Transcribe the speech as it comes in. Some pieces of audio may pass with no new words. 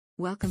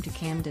Welcome to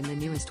Camden, the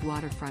newest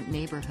waterfront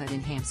neighborhood in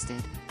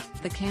Hampstead.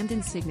 The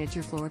Camden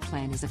Signature Floor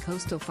Plan is a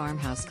coastal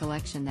farmhouse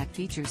collection that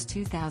features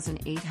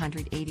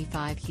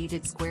 2,885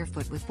 heated square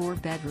foot with 4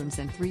 bedrooms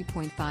and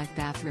 3.5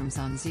 bathrooms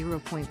on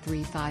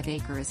 0.35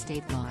 acre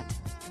estate lot.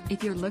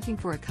 If you're looking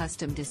for a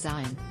custom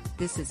design,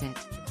 this is it.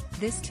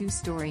 This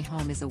 2-story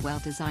home is a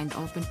well-designed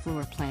open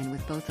floor plan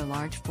with both a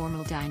large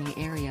formal dining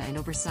area and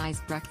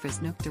oversized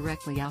breakfast nook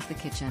directly off the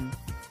kitchen.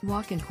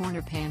 Walk-in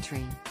corner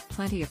pantry,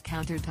 plenty of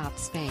countertop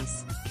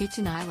space,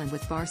 kitchen island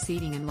with bar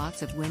seating and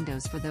lots of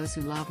windows for those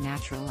who love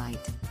natural light.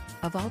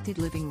 A vaulted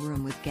living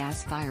room with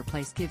gas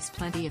fireplace gives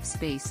plenty of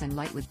space and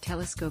light with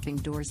telescoping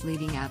doors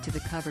leading out to the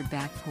covered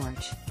back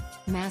porch.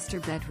 Master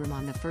bedroom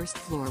on the first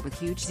floor with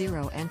huge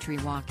zero-entry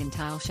walk-in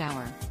tile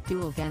shower,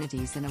 dual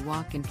vanities and a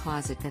walk-in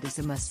closet that is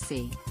a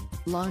must-see.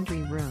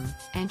 Laundry room,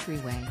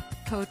 entryway,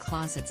 coat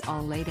closets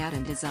all laid out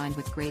and designed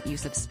with great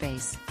use of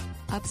space.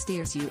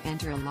 Upstairs you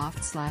enter a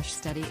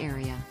loft/study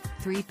area,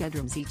 3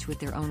 bedrooms each with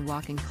their own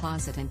walk-in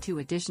closet and 2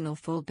 additional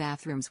full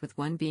bathrooms with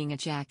one being a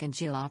Jack and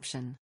Jill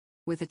option.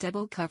 With a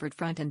double-covered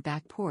front and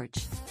back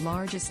porch,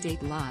 large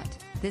estate lot,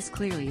 this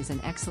clearly is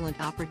an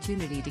excellent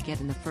opportunity to get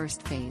in the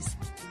first phase.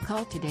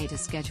 Call today to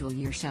schedule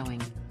your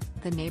showing.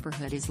 The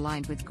neighborhood is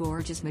lined with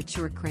gorgeous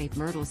mature crepe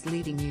myrtles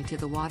leading you to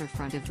the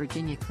waterfront of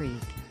Virginia Creek.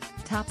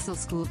 Topsail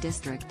School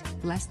District,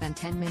 less than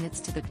 10 minutes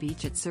to the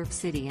beach at Surf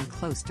City and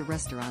close to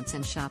restaurants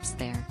and shops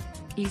there.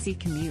 Easy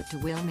commute to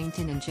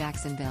Wilmington and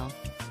Jacksonville.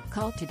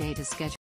 Call today to schedule.